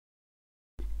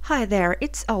Hi there,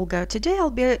 it's Olga. Today I'll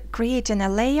be creating a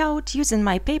layout using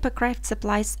my paper craft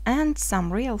supplies and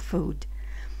some real food.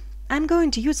 I'm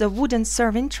going to use a wooden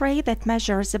serving tray that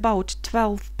measures about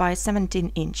 12 by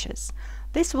 17 inches.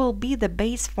 This will be the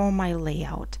base for my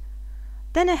layout.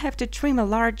 Then I have to trim a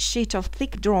large sheet of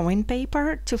thick drawing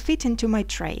paper to fit into my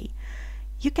tray.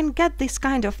 You can get this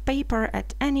kind of paper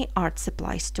at any art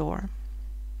supply store.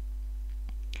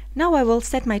 Now I will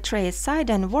set my tray aside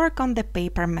and work on the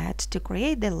paper mat to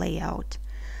create the layout.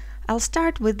 I'll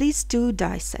start with these two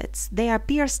die sets. They are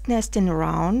pierced nesting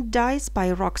round dies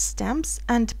by Rock Stamps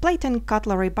and plate and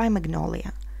cutlery by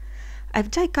Magnolia.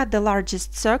 I've die cut the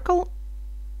largest circle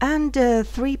and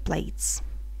 3 plates.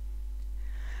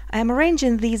 I am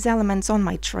arranging these elements on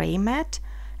my tray mat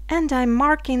and I'm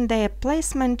marking their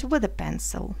placement with a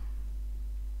pencil.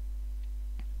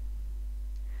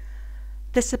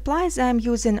 The supplies I am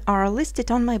using are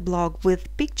listed on my blog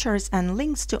with pictures and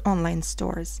links to online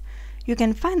stores. You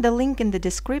can find the link in the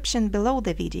description below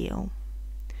the video.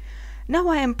 Now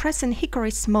I am pressing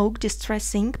hickory smoke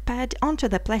distress ink pad onto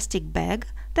the plastic bag,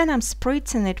 then I'm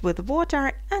spritzing it with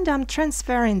water and I'm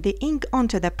transferring the ink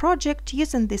onto the project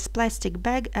using this plastic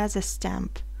bag as a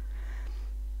stamp.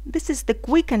 This is the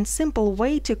quick and simple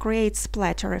way to create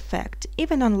splatter effect,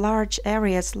 even on large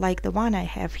areas like the one I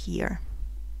have here.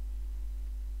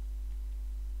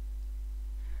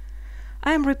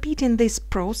 I am repeating this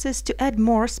process to add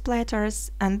more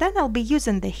splatters, and then I'll be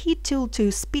using the heat tool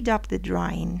to speed up the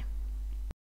drying.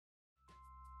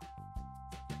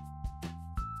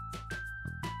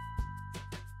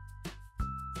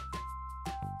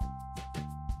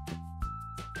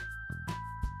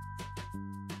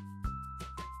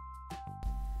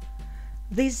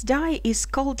 This die is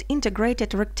called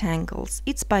Integrated Rectangles.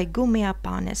 It's by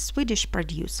Macaron, a Swedish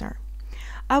producer.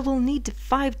 I will need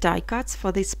 5 die cuts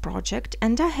for this project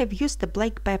and I have used the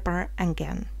black pepper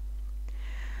again.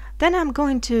 Then I'm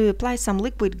going to apply some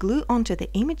liquid glue onto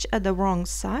the image at the wrong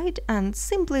side and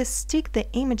simply stick the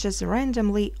images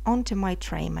randomly onto my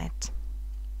tray mat.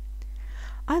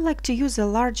 I like to use a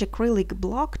large acrylic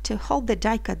block to hold the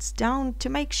die cuts down to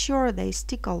make sure they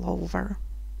stick all over.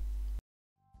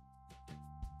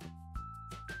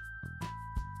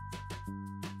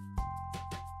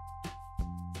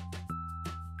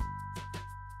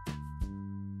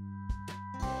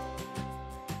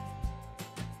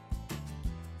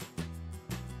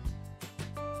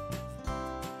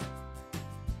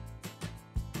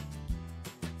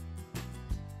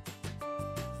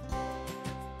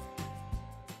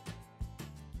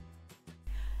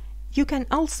 You can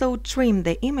also trim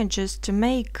the images to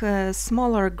make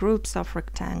smaller groups of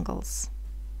rectangles.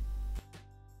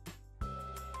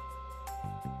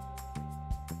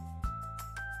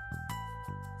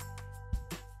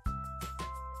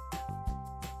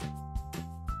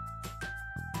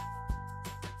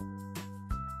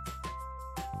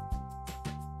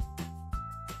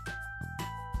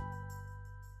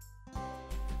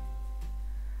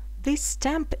 This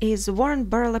stamp is worn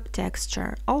burlap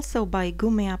texture, also by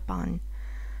Macaron.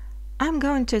 I'm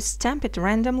going to stamp it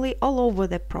randomly all over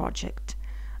the project.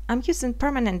 I'm using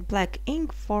permanent black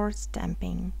ink for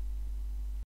stamping.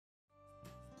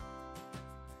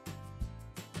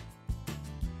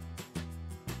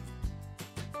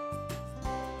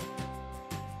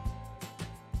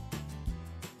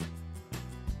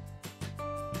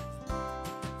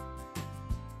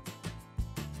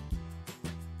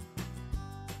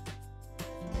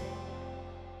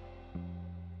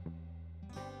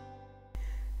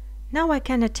 Now I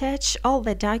can attach all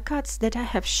the die cuts that I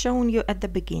have shown you at the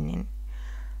beginning.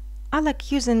 I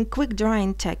like using quick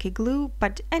drying tacky glue,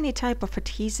 but any type of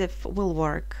adhesive will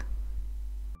work.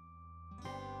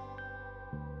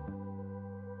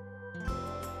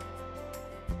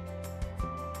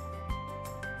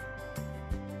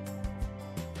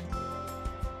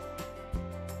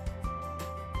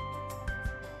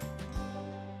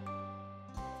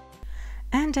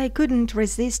 And I couldn't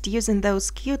resist using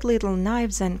those cute little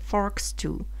knives and forks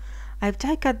too. I've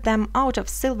die cut them out of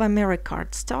silver mirror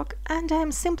cardstock and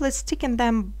I'm simply sticking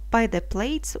them by the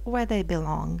plates where they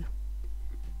belong.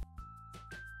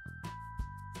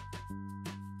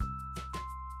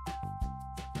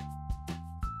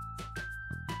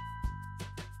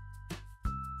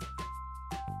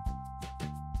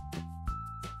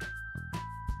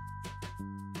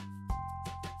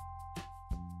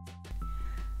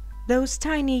 Those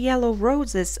tiny yellow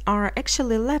roses are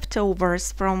actually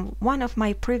leftovers from one of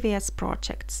my previous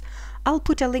projects. I'll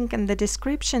put a link in the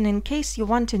description in case you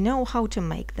want to know how to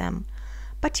make them.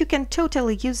 but you can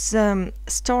totally use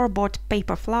store-bought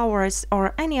paper flowers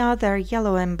or any other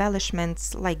yellow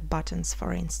embellishments like buttons,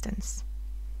 for instance.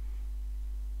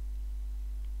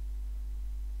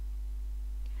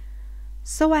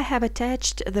 So I have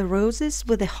attached the roses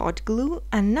with the hot glue,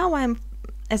 and now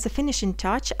as a finishing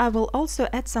touch, I will also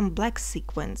add some black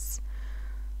sequins.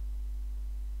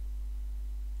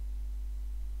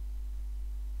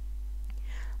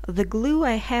 The glue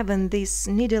I have in this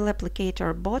needle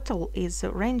applicator bottle is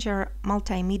Ranger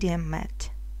Multimedia Matte.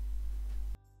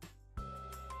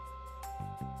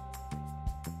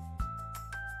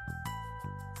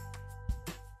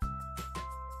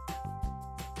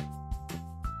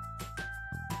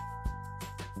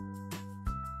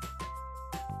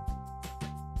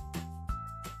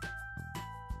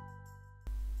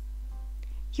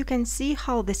 You can see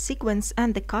how the sequins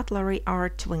and the cutlery are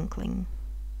twinkling.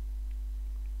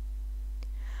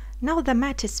 Now the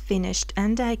mat is finished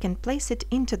and I can place it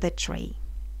into the tray.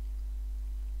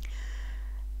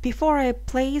 Before I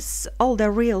place all the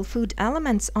real food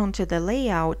elements onto the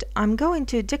layout, I'm going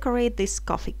to decorate this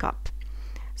coffee cup.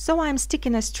 So I'm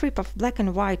sticking a strip of black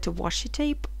and white washi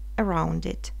tape around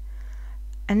it.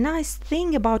 A nice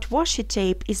thing about washi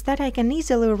tape is that I can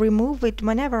easily remove it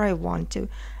whenever I want to,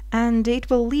 and it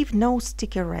will leave no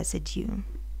sticky residue.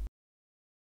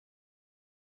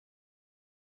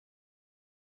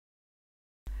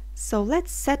 So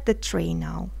let's set the tray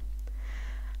now.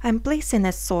 I'm placing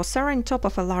a saucer on top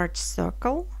of a large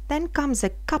circle, then comes a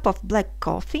cup of black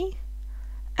coffee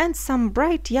and some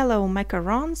bright yellow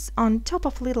macarons on top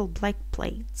of little black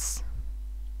plates.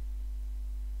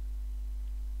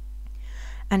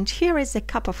 And here is a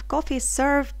cup of coffee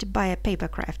served by a paper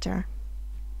crafter.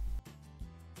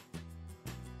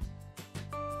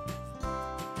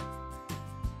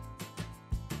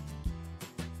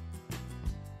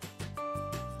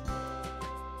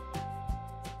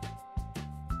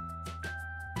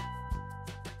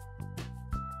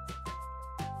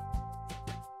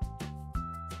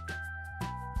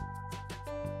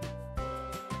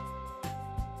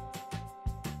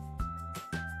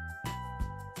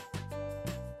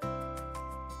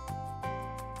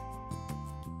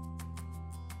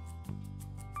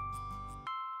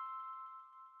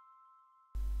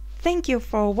 Thank you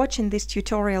for watching this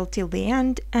tutorial till the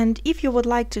end, and if you would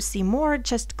like to see more,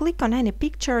 just click on any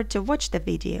picture to watch the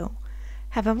video.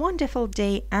 Have a wonderful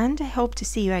day and I hope to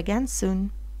see you again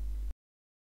soon.